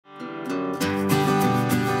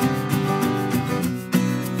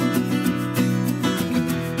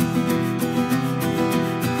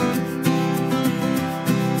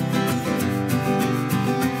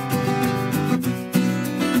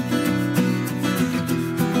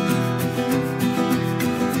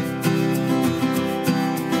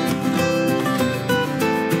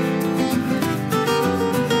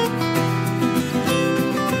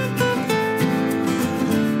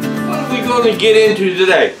going to get into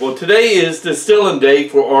today? Well, today is distilling day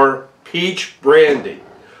for our Peach Brandy.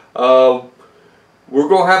 We're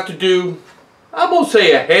going to have to do, I'm going to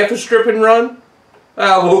say, a half a stripping run.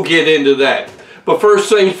 We'll get into that. But first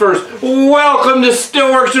things first, welcome to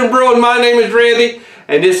Stillworks and Brewing. My name is Randy,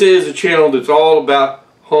 and this is a channel that's all about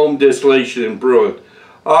home distillation and brewing.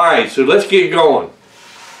 Alright, so let's get going.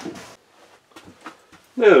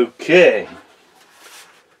 Okay.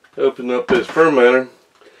 Open up this fermenter.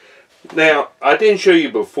 Now, I didn't show you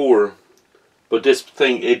before, but this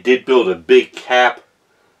thing, it did build a big cap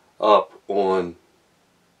up on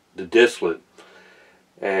the distillate.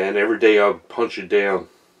 And every day I would punch it down.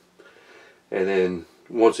 And then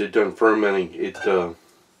once it's done fermenting, it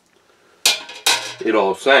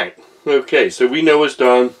all sank. Okay, so we know it's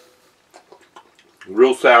done.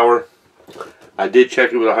 Real sour. I did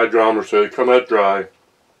check it with a hydrometer, so it come out dry.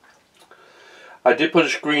 I did put a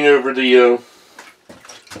screen over the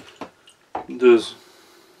those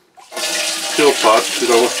still pots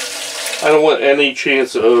because I don't want any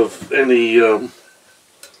chance of any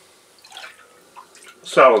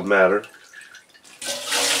solid matter.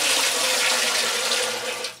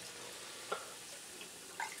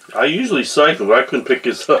 I usually siphon, but I couldn't pick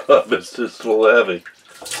this up. It's just a little heavy.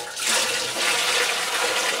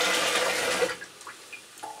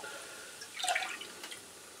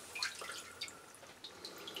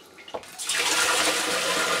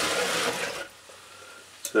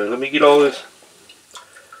 So let me get all this.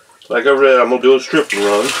 Like I read, I'm gonna do a stripping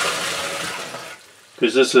run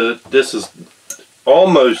because this is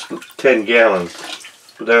almost 10 gallons.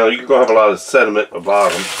 But now you're gonna have a lot of sediment at the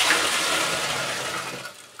bottom.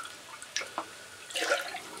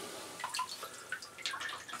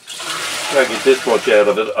 If I get this much out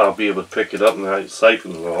of it, I'll be able to pick it up and I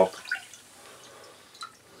siphon it off.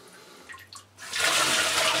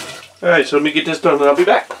 Alright, so let me get this done and I'll be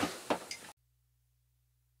back.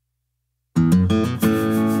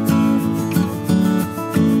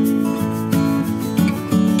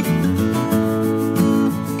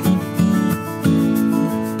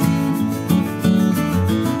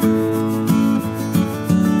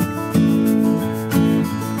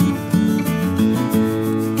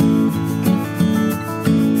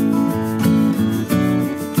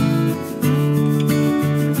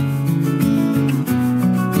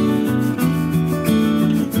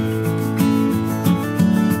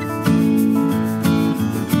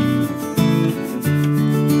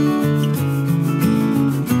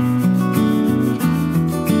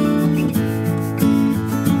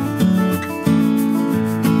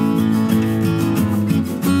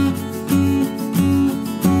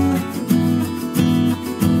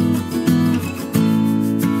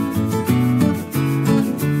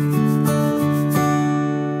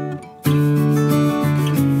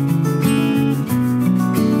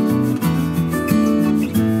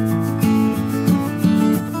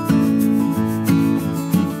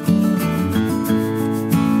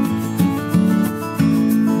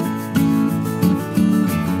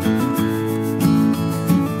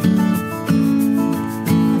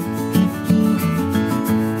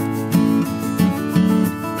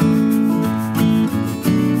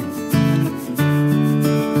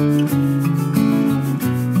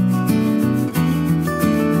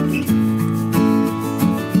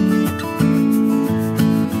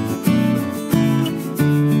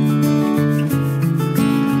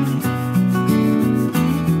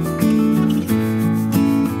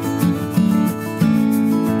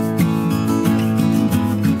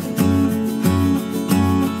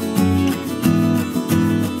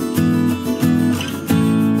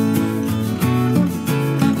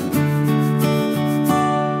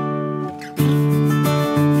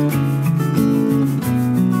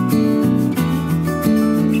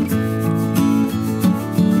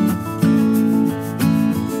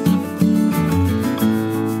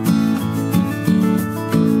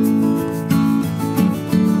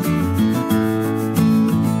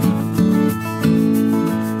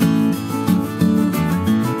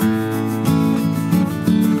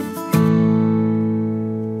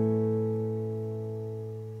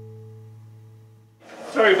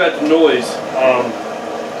 Sorry about the noise.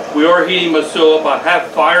 We are heating my stove up. I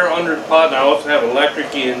have fire under the pot and I also have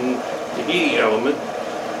electric in the heating element.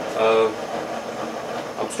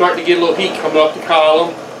 I'm starting to get a little heat coming up the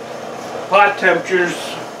column. Pot temperature's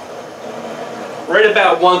right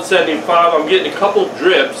about 175. I'm getting a couple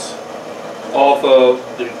drips off of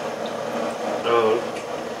the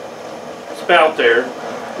spout there.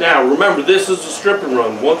 Now remember, this is a stripping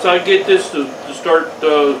run. Once I get this to start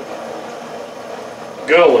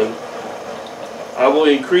going, I will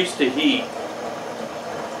increase the heat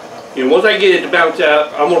You know, once I get it to bounce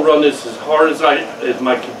out, I'm gonna run this as hard as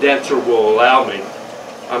my condenser will allow me.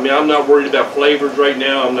 I mean, I'm not worried about flavors right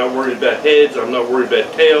now. I'm not worried about heads. I'm not worried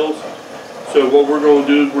about tails. So what we're going to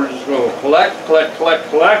do is we're just going to collect,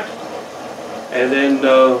 and then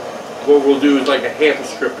what we'll do is like a half a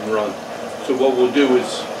strip and run. So what we'll do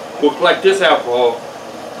is we'll collect this alcohol,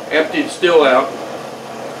 empty the still out,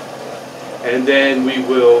 and then we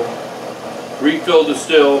will refill the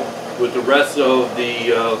still with the rest of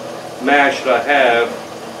the mash that I have,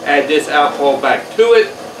 add this alcohol back to it,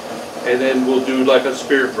 and then we'll do like a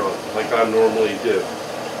spirit run like I normally do.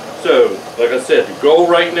 So, like I said, the goal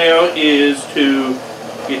right now is to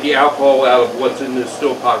get the alcohol out of what's in this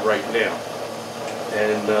still pot right now.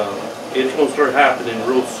 And it's going to start happening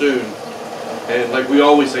real soon. And like we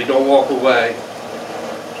always say, don't walk away.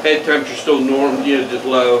 Head temperature still normal, you know, just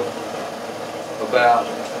low, about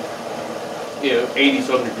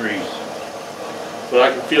 80-some degrees. But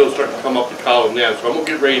I can feel it starting to come up the column now, so I'm going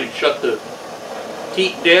to get ready to shut the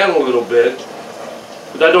heat down a little bit,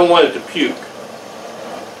 because I don't want it to puke.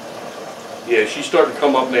 Yeah, she's starting to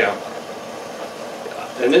come up now.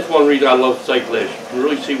 And that's one reason I love Cyclash. You can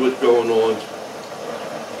really see what's going on.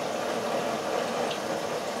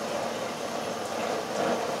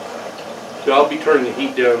 So I'll be turning the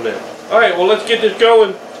heat down now. Alright, well let's get this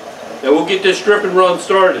going. And we'll get this strip and run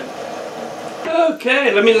started.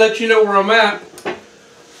 Okay, let me let you know where I'm at.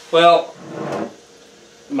 Well,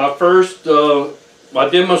 my first, I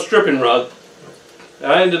did my stripping run.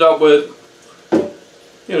 I ended up with,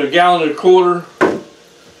 a gallon and a quarter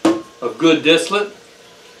of good distillate.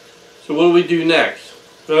 So what do we do next?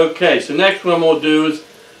 Okay, so next what I'm going to do is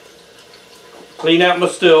clean out my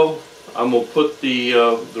still. I'm going to put the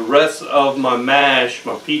rest of my mash,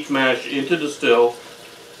 my peach mash, into the still.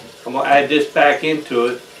 I'm going to add this back into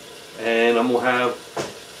it, and I'm going to have,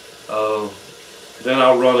 then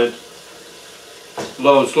I'll run it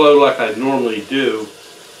low and slow like I normally do,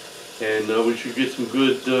 and we should get some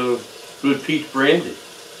good peach brandy.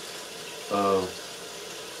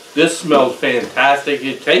 This smells fantastic.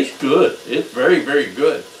 It tastes good. It's very, very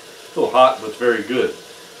good. It's a little hot, but it's very good.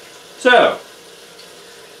 So,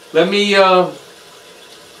 let me get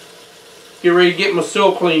ready to get my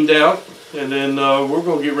still cleaned out, and then we're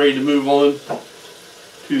going to get ready to move on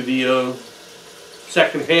to the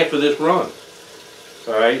second half of this run.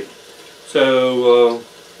 Alright, so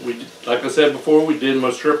like I said before, we did my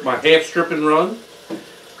half strip and run,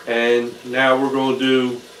 and now we're going to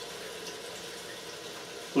do,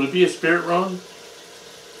 would it be a spirit run?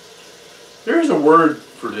 There is a word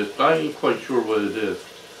for this, but I ain't quite sure what it is.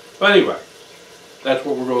 But anyway, that's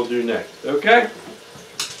what we're going to do next, okay?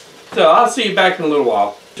 So I'll see you back in a little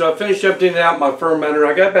while. So I finished emptying out my fermenter.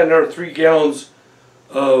 I got about another 3 gallons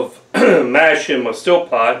of mash in my still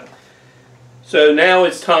pot. So now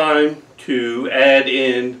it's time to add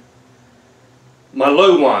in my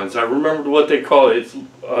low wines. I remembered what they call it. It's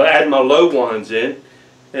add my low wines in,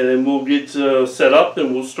 and then we'll get set up,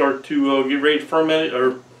 and we'll start to get ready to ferment it,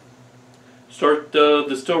 or start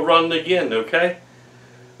the still run again. Okay.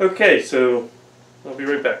 Okay. So I'll be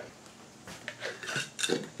right back.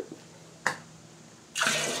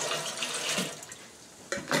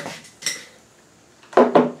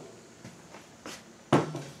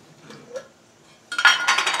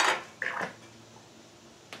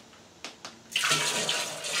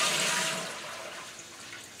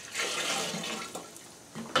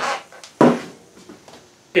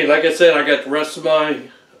 Okay, like I said, I got the rest of my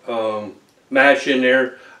mash in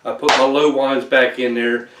there. I put my low wines back in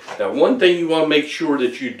there. Now, one thing you want to make sure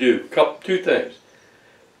that you do, two things.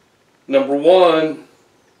 Number one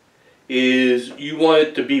is you want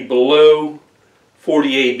it to be below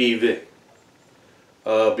 40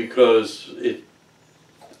 ABV because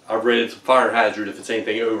I've read it's a fire hazard if it's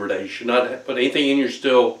anything over that. You should not put anything in your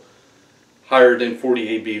still higher than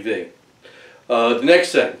 40 ABV. The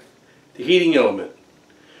next thing, the heating element.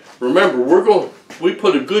 Remember, we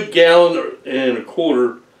put a good gallon and a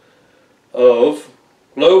quarter of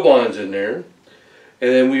low wines in there,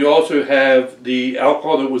 and then we also have the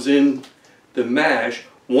alcohol that was in the mash.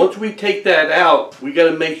 Once we take that out, we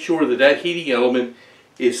got to make sure that that heating element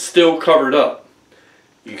is still covered up.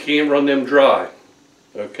 You can't run them dry,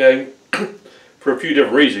 okay? For a few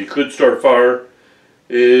different reasons. You could start a fire,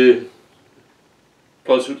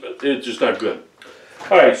 plus it's just not good.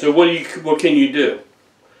 All right, so what can you do?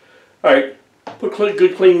 All right, put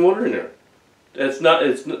good clean water in there.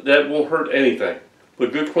 That won't hurt anything.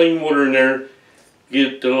 Put good clean water in there,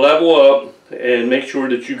 get the level up, and make sure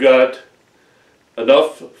that you got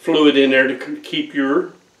enough fluid in there to keep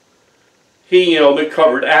your heating element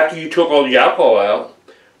covered after you took all the alcohol out,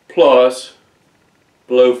 plus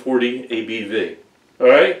below 40 ABV.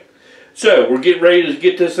 Alright, so we're getting ready to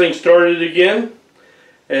get this thing started again,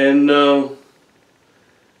 and we'll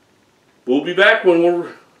be back when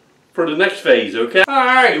we're for the next phase, okay?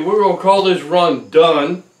 Alright, we're going to call this run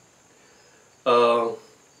done. Got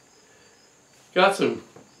some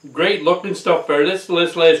great looking stuff there. This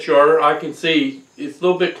last jar, I can see it's a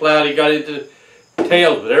little bit cloudy, got into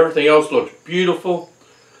tails, but everything else looks beautiful.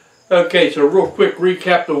 Okay, so real quick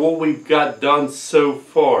recap of what we've got done so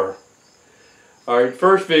far. Alright,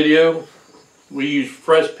 first video, we used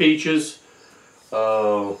fresh peaches.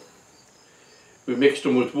 We mixed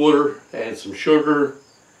them with water and some sugar.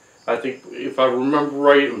 I think, if I remember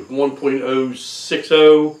right, it was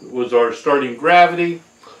 1.060 was our starting gravity.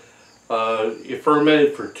 It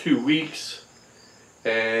fermented for 2 weeks,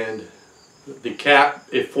 and the cap,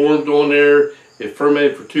 it formed on there. It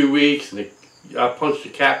fermented for 2 weeks, and I punched the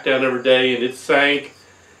cap down every day, and it sank.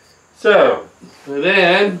 So,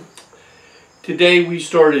 then, today we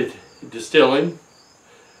started distilling.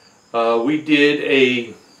 We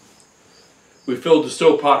filled the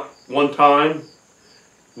still pot one time.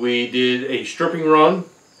 We did a stripping run.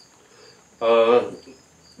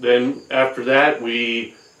 Then after that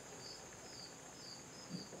we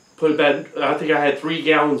put about, I think I had 3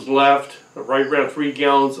 gallons left, right around 3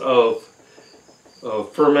 gallons of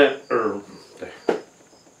ferment, or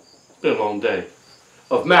it's been a long day,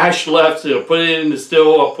 of mash left. So I put it in the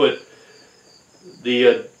still. I'll put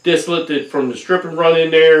the distillate from the stripping run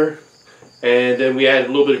in there, and then we added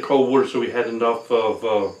a little bit of cold water so we had enough of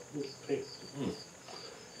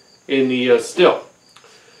in the still.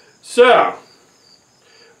 So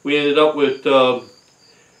we ended up with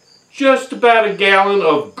just about a gallon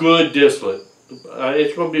of good distillate.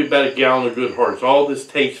 It's going to be about a gallon of good hearts. All this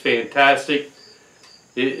tastes fantastic.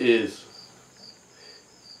 It is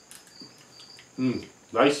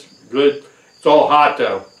nice, good. It's all hot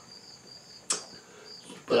though,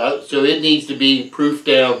 so it needs to be proofed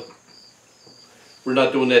down. We're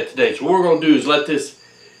not doing that today. So what we're going to do is let this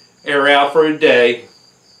air out for a day,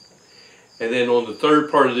 and then on the third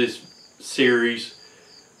part of this series,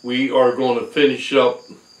 we are going to finish up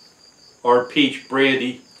our peach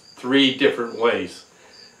brandy 3 different ways.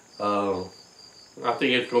 I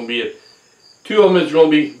think it's going to be 2 of them is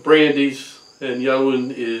going to be brandies, and the other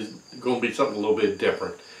one is going to be something a little bit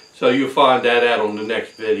different. So you'll find that out on the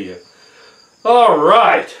next video.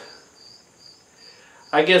 Alright.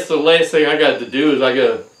 I guess the last thing I got to do is I'm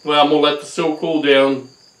going to let the still cool down.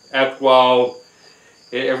 After a while,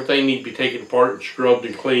 everything needs to be taken apart and scrubbed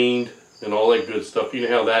and cleaned and all that good stuff. You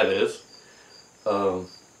know how that is.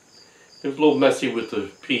 It was a little messy with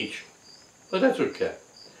the peach, but that's okay.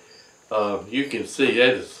 You can see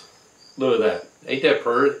that is, look at that. Ain't that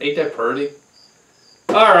pretty?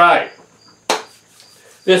 Alright.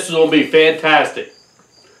 This is going to be fantastic.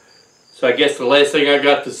 So I guess the last thing I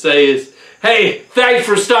got to say is, hey, thanks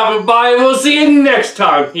for stopping by, and we'll see you next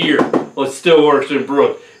time here on Stillworks and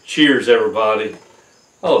Brewing. Cheers, everybody.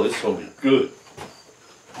 Oh, this is going to be good.